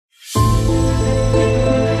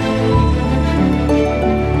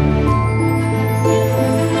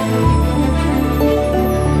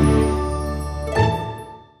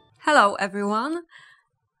everyone.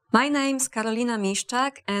 My name's Karolina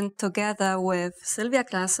Miszczak, and together with Sylwia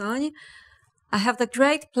Krasoń, I have the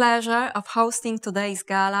great pleasure of hosting today's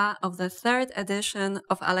gala of the third edition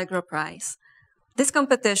of Allegro Prize. This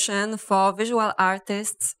competition for visual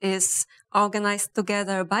artists is organized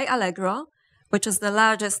together by Allegro, which is the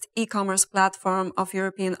largest e-commerce platform of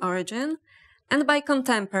European origin, and by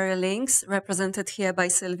Contemporary Lynx, represented here by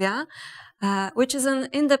Sylwia, which is an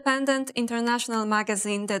independent international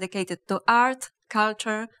magazine dedicated to art,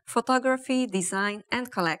 culture, photography, design,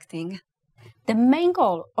 and collecting. The main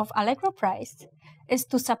goal of Allegro Prize is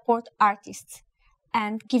to support artists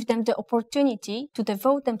and give them the opportunity to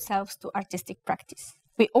devote themselves to artistic practice.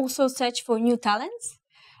 We also search for new talents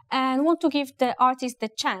and want to give the artists the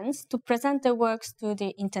chance to present their works to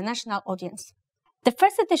the international audience. The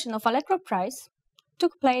first edition of Allegro Prize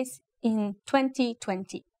took place in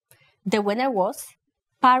 2020. The winner was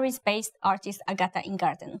Paris-based artist Agata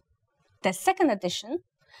Ingarden. The second edition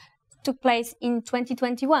took place in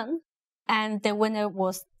 2021, and the winner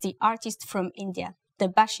was the artist from India,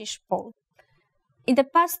 Debashish Paul. In the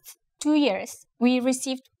past 2 years, we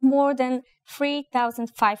received more than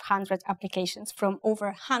 3,500 applications from over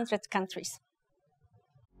 100 countries.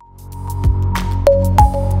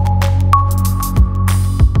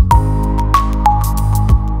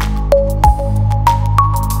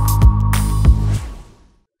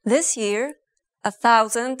 This year,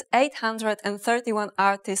 1,831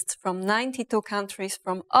 artists from 92 countries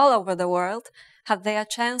from all over the world had their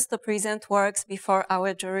chance to present works before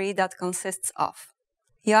our jury that consists of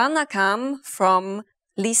Joanna Kamm from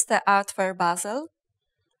Liste Art Fair Basel,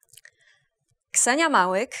 Ksenia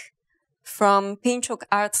Malykh from Miszczak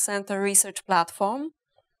Art Center Research Platform,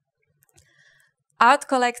 Art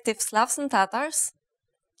Collective Slavs and Tatars,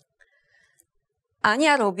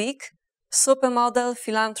 Anja Rubik, supermodel,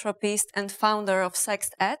 philanthropist, and founder of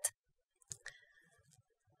Sext Ed,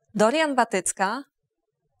 Dorian Batycka,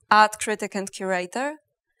 art critic and curator,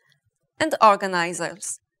 and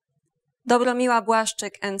organizers, Dobromiła,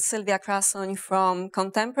 Błaszczyk, and Sylwia Krasoń from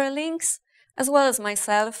Contemporary Lynx, as well as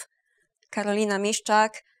myself, Karolina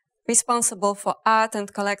Miszczak, responsible for art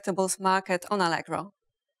and collectibles market on Allegro.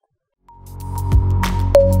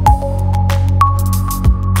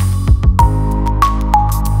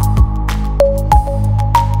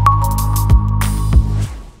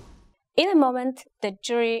 In a moment, the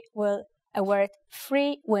jury will award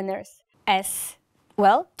 3 winners as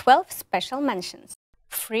well, 12 special mentions.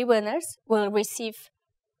 3 winners will receive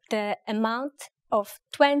the amount of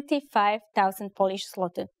 25,000 Polish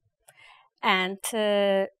zloty. And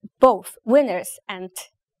both winners and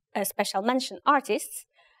special mention artists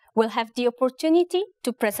will have the opportunity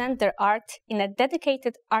to present their art in a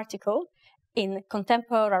dedicated article in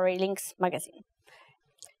Contemporary Lynx magazine.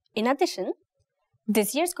 In addition,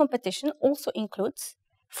 this year's competition also includes,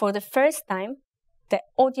 for the first time, the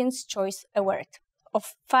Audience Choice Award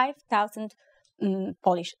of 5,000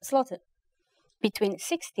 Polish zloty. Between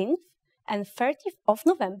 16th and 30th of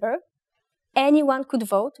November, anyone could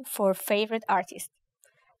vote for favorite artist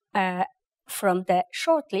from the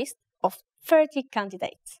shortlist of 30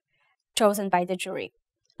 candidates chosen by the jury.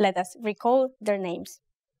 Let us recall their names.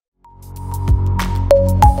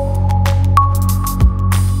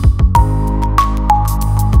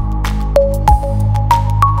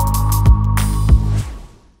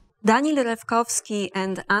 Daniel Rewkowski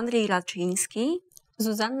and Andrzej Raczyński,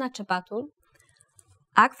 Zuzanna Czepatul,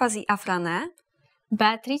 Akwasi Afrane,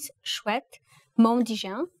 Beatrice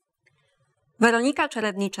Chouette-Mondizien, Weronika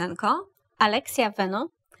Czeredniczenko, Aleksia Veno,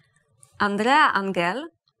 Andrea Angel,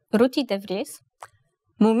 Ruti De Vries,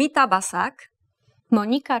 Mumita Basak,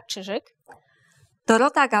 Monika Czyżyk,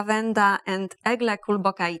 Dorota Gawenda and Egle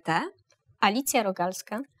Kulbokaite, Alicja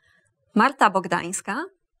Rogalska, Marta Bogdańska,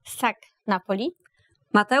 Sak Napoli,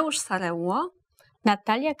 Mateusz Sareło,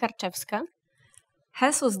 Natalia Karczewska,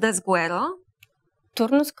 Jesus Desguero,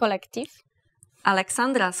 Turnus Collective,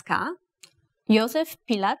 Aleksandra Ska, Józef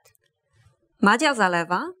Pilat, Madzia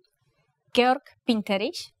Zalewa, Georg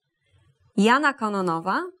Pinteryś, Jana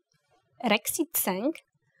Kononowa, Rexi Tseng,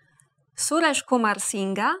 Suresh Kumar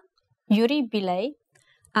Singha, Yuri Bilej,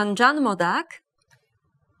 Anjan Modak,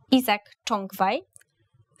 Izak Chongwaj,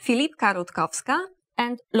 Filipka Rutkowska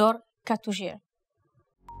and Laure Katouzier.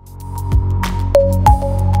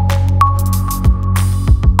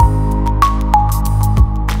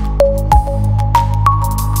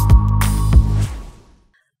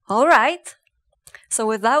 All right, so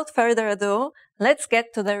without further ado, let's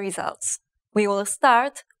get to the results. We will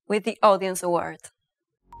start with the Audience Award.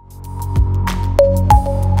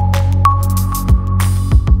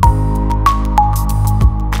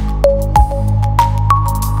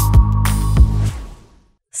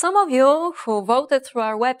 Some of you who voted through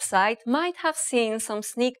our website might have seen some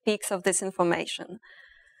sneak peeks of this information.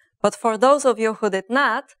 But for those of you who did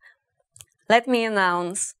not, let me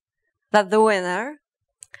announce that the winner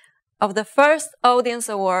of the first audience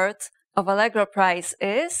award of Allegro Prize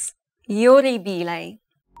is Yuri Bilej.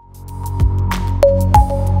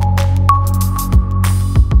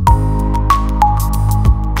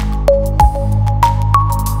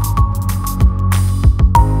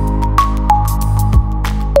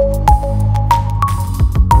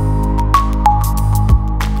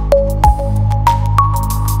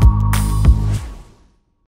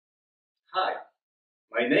 Hi,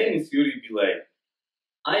 my name is Yuri Bilej.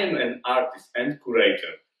 I am an artist and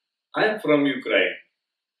curator. I am from Ukraine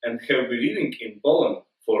and have been living in Poland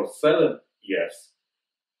for 7 years.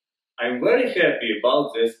 I'm very happy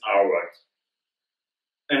about this award,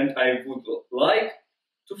 and I would like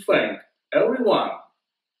to thank everyone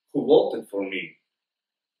who voted for me.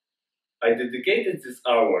 I dedicated this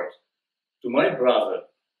award to my brother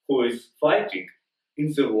who is fighting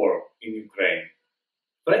in the war in Ukraine.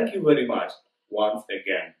 Thank you very much once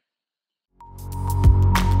again.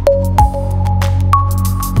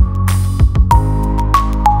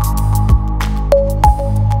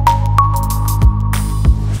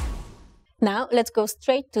 Now let's go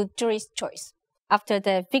straight to jury's choice. After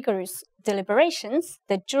the vigorous deliberations,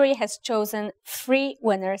 the jury has chosen 3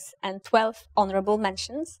 winners and 12 honorable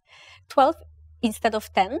mentions, 12 instead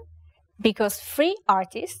of 10, because 3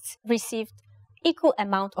 artists received equal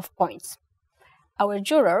amount of points. Our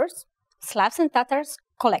jurors, Slavs and Tatars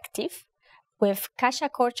collective, with Kasia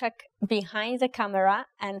Korczak behind the camera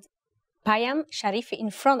and Payam Sharifi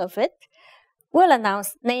in front of it, will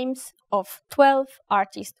announce names of 12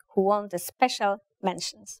 artists who won the special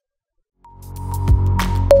mentions.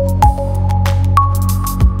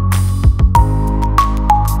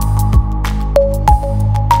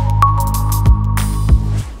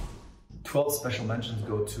 Twelve special mentions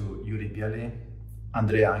go to Yuri Bilej,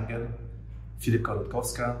 Andrea Angel, Filipka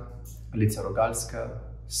Rutkowska, Alicja Rogalska,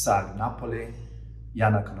 Sal Napoli,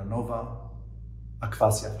 Jana Kononowa,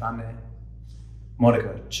 Akwasja Frany,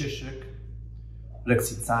 Monika Czyszyk,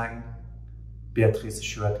 Lexi Tsang, Beatrice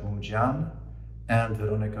Shuet-Mumjian, and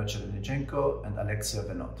Veronika Cherenichenko and Alexia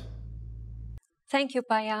Venot. Thank you,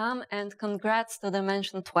 Payam, and congrats to the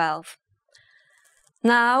mention 12.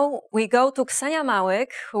 Now we go to Ksenia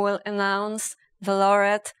Malykh, who will announce the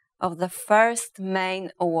laureate of the first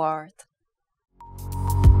main award.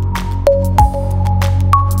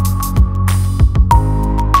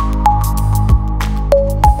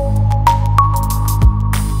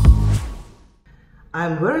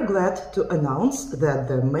 I'm very glad to announce that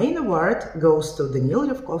the main award goes to Daniil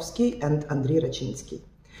Revkovsky and Andriy Rachinsky.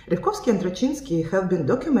 Revkovsky and Rachinsky have been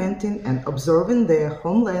documenting and observing their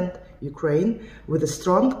homeland, Ukraine, with a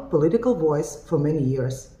strong political voice for many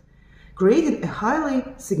years, creating a highly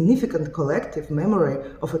significant collective memory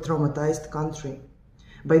of a traumatized country.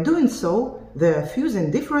 By doing so, they are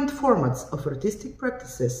fusing different formats of artistic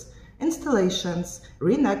practices, installations,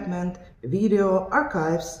 reenactment, video,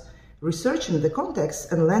 archives, researching the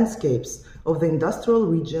context and landscapes of the industrial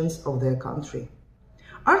regions of their country.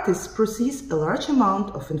 Artists process a large amount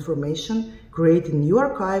of information, creating new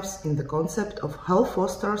archives in the concept of how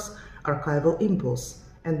fosters archival impulse,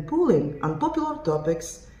 and pulling unpopular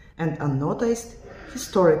topics and unnoticed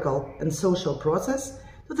historical and social process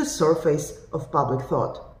to the surface of public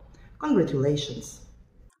thought. Congratulations.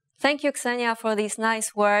 Thank you, Ksenia, for these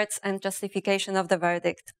nice words and justification of the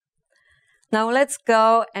verdict. Now let's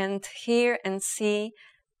go and hear and see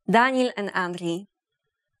Daniil and Andriy.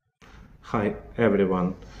 Hi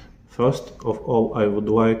everyone. First of all, I would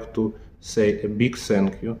like to say a big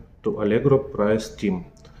thank you to Allegro Prize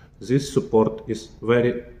team. This support is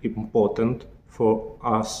very important for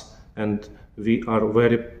us and we are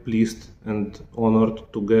very pleased and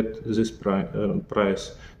honored to get this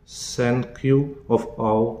prize. Thank you of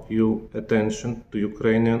all your attention to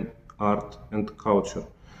Ukrainian art and culture.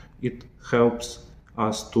 It helps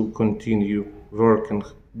us to continue working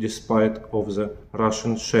despite of the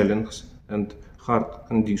Russian shellings and hard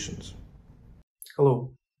conditions.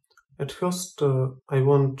 Hello. At first, I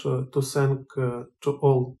want to thank to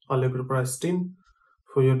all Allegro Prize team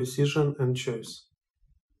for your decision and choice.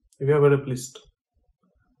 We are very pleased.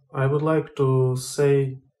 I would like to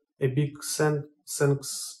say a big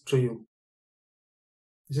thanks to you.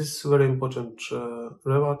 This is very important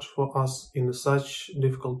reward for us in such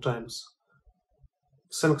difficult times.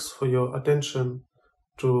 Thanks for your attention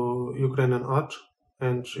to Ukrainian art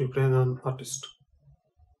and Ukrainian artists.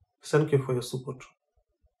 Thank you for your support.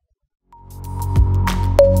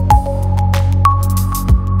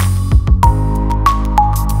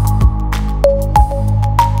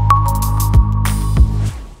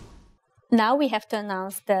 Now we have to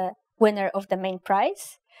announce the winner of the main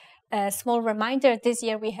prize. A small reminder, this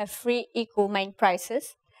year we have 3 equal main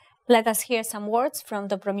prizes. Let us hear some words from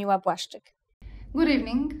Dobromiła Błaszczyk. Good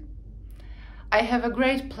evening. I have a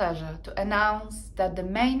great pleasure to announce that the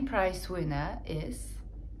main prize winner is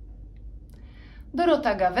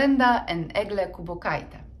Dorota Gawenda and Egle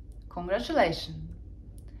Kubokajte. Congratulations!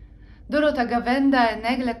 Dorota Gawenda and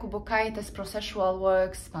Egle Kubokajte's processual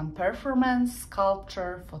works span performance,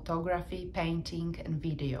 sculpture, photography, painting and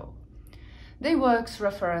video. Their works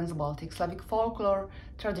reference Baltic Slavic folklore,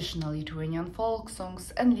 traditional Lithuanian folk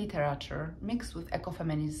songs and literature mixed with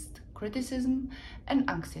ecofeminist criticism and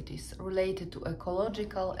anxieties related to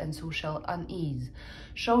ecological and social unease,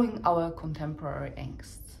 showing our contemporary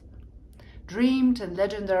angst. Dreamed and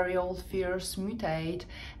legendary old fears mutate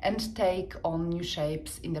and take on new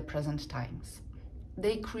shapes in the present times.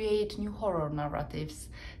 They create new horror narratives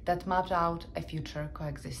that map out a future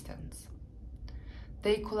coexistence.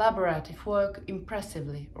 Their collaborative work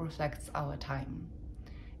impressively reflects our time,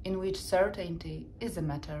 in which certainty is a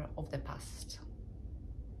matter of the past.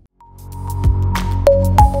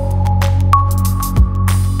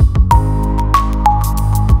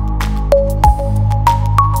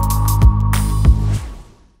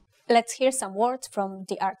 Let's hear some words from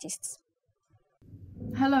the artists.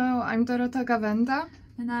 Hello, I'm Dorota Gawenda.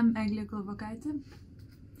 And I'm Egle Kubokajte.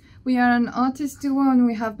 We are an artist duo and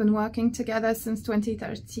we have been working together since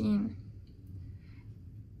 2013.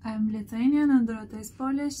 I'm Lithuanian and Dorota is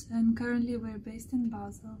Polish, and currently we're based in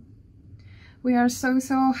Basel. We are so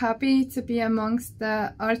happy to be amongst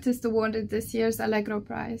the artists awarded this year's Allegro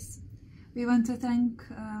Prize. We want to thank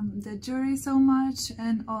the jury so much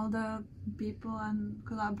and all the people and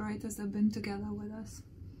collaborators that have been together with us.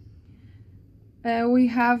 We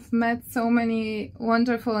have met so many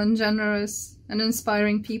wonderful and generous and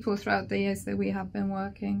inspiring people throughout the years that we have been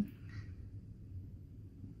working.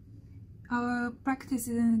 Our practice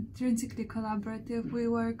is intrinsically collaborative. We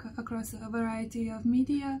work across a variety of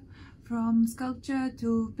media, from sculpture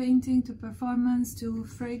to painting to performance to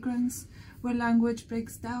fragrance, where language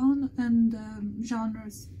breaks down and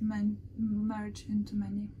genres merge into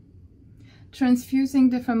many. Transfusing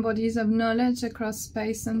different bodies of knowledge across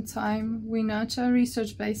space and time, we nurture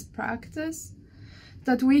research-based practice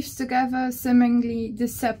that weaves together seemingly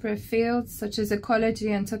disparate fields such as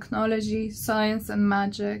ecology and technology, science and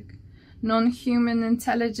magic, non-human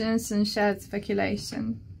intelligence and shared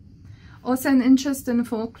speculation. Also, an interest in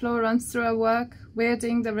folklore runs through our work,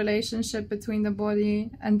 weirding the relationship between the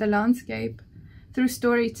body and the landscape through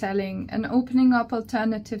storytelling and opening up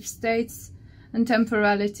alternative states and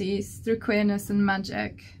temporalities through queerness and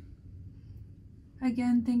magic.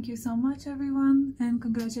 Again, thank you so much everyone, and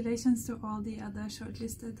congratulations to all the other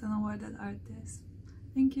shortlisted and awarded artists.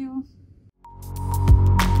 Thank you.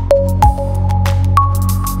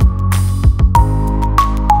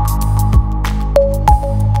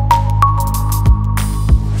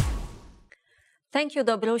 Thank you,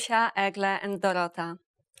 Dobrusia, Egle, and Dorota.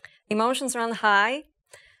 Emotions run high.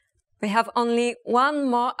 We have only one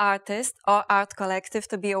more artist or art collective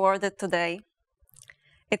to be awarded today.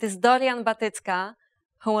 It is Dorian Batycka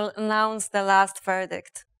who will announce the last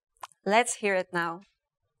verdict. Let's hear it now.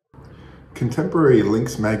 Contemporary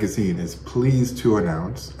Lynx magazine is pleased to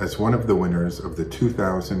announce as one of the winners of the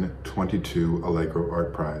 2022 Allegro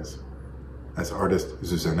Art Prize as artist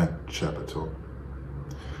Zuzanna Chapatol.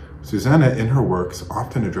 Zuzanna, in her works,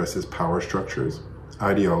 often addresses power structures,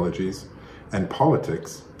 ideologies, and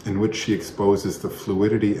politics in which she exposes the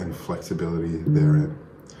fluidity and flexibility therein.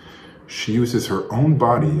 She uses her own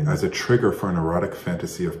body as a trigger for an erotic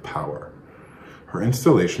fantasy of power. Her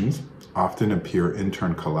installations often appear in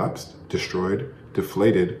turn collapsed, destroyed,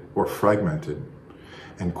 deflated, or fragmented,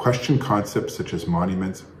 and question concepts such as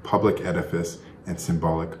monuments, public edifice, and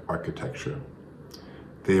symbolic architecture.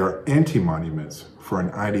 They are anti-monuments for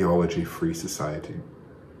an ideology-free society.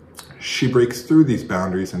 She breaks through these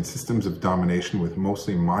boundaries and systems of domination with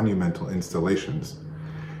mostly monumental installations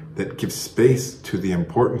that give space to the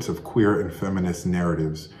importance of queer and feminist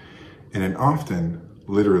narratives in an often,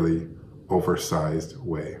 literally, oversized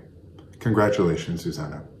way. Congratulations,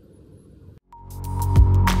 Zuzanna.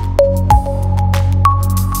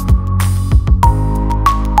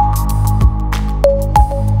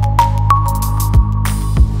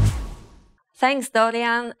 Thanks,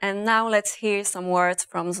 Dorian, and now let's hear some words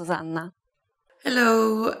from Zuzanna.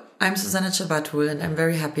 Hello, I'm Zuzanna Chapatol, and I'm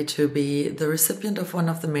very happy to be the recipient of one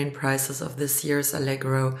of the main prizes of this year's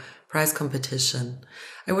Allegro Prize competition.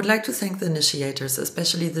 I would like to thank the initiators,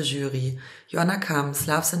 especially the jury, Joanna, Kamm,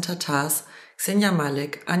 Slavs and Tatars, Ksenia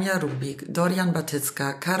Malykh, Anja Rubik, Dorian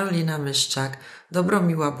Batycka, Karolina Miszczak,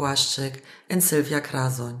 Dobromiła Błaszczyk, and Sylvia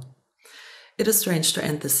Krasoń. It is strange to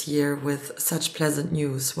end this year with such pleasant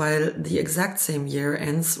news, while the exact same year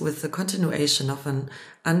ends with the continuation of an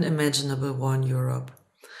unimaginable war in Europe.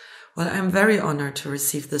 While I am very honored to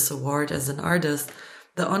receive this award as an artist,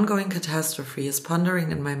 the ongoing catastrophe is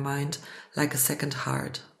pondering in my mind like a second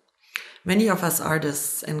heart. Many of us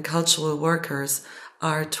artists and cultural workers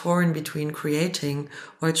are torn between creating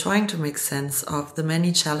or trying to make sense of the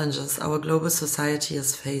many challenges our global society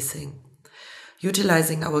is facing.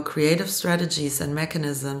 Utilizing our creative strategies and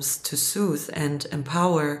mechanisms to soothe and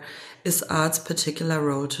empower is art's particular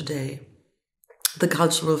role today. The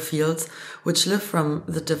cultural fields, which live from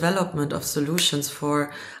the development of solutions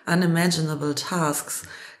for unimaginable tasks,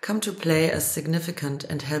 come to play as significant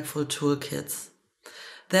and helpful toolkits.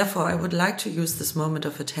 Therefore, I would like to use this moment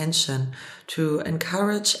of attention to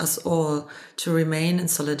encourage us all to remain in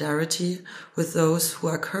solidarity with those who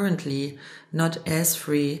are currently not as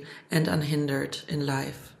free and unhindered in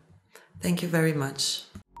life. Thank you very much.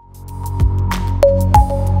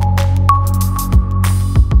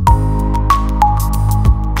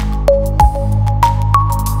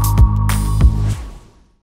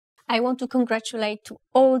 I want to congratulate to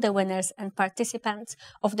all the winners and participants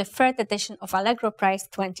of the third edition of Allegro Prize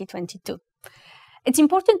 2022. It's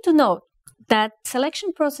important to note that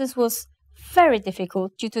selection process was very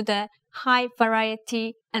difficult due to the high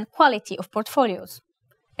variety and quality of portfolios.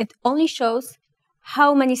 It only shows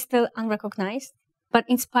how many still unrecognized but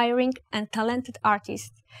inspiring and talented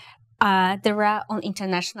artists there are on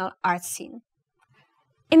international art scene.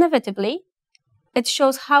 Inevitably, it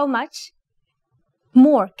shows how much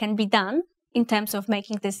more can be done in terms of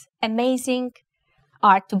making this amazing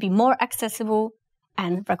art to be more accessible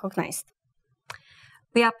and recognized.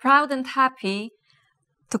 We are proud and happy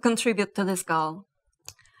to contribute to this goal.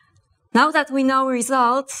 Now that we know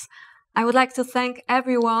results, I would like to thank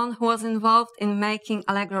everyone who was involved in making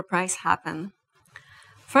Allegro Prize happen.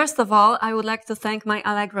 First of all, I would like to thank my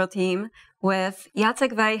Allegro team with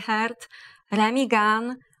Jacek Weichert, Remi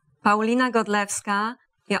Gan, Paulina Godlewska,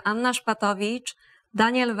 Joanna Szpatowicz,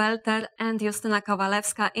 Daniel Welter and Justyna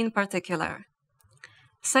Kowalewska in particular.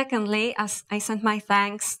 Secondly, I send my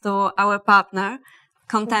thanks to our partner,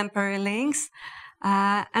 Contemporary Lynx,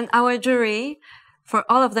 and our jury for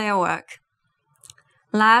all of their work.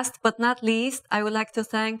 Last but not least, I would like to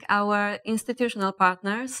thank our institutional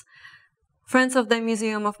partners, Friends of the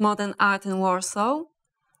Museum of Modern Art in Warsaw,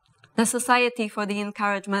 the Society for the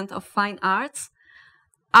Encouragement of Fine Arts,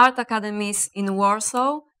 art academies in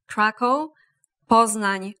Warsaw, Krakow,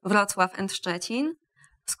 Poznań, Wrocław and Szczecin,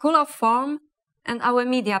 School of Form, and our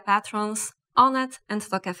media patrons, Onet and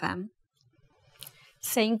Tok FM.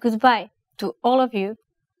 Saying goodbye to all of you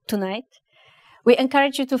tonight, we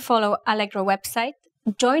encourage you to follow Allegro website,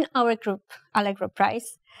 join our group Allegro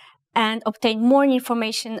Prize, and obtain more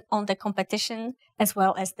information on the competition as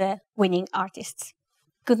well as the winning artists.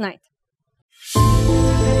 Good night.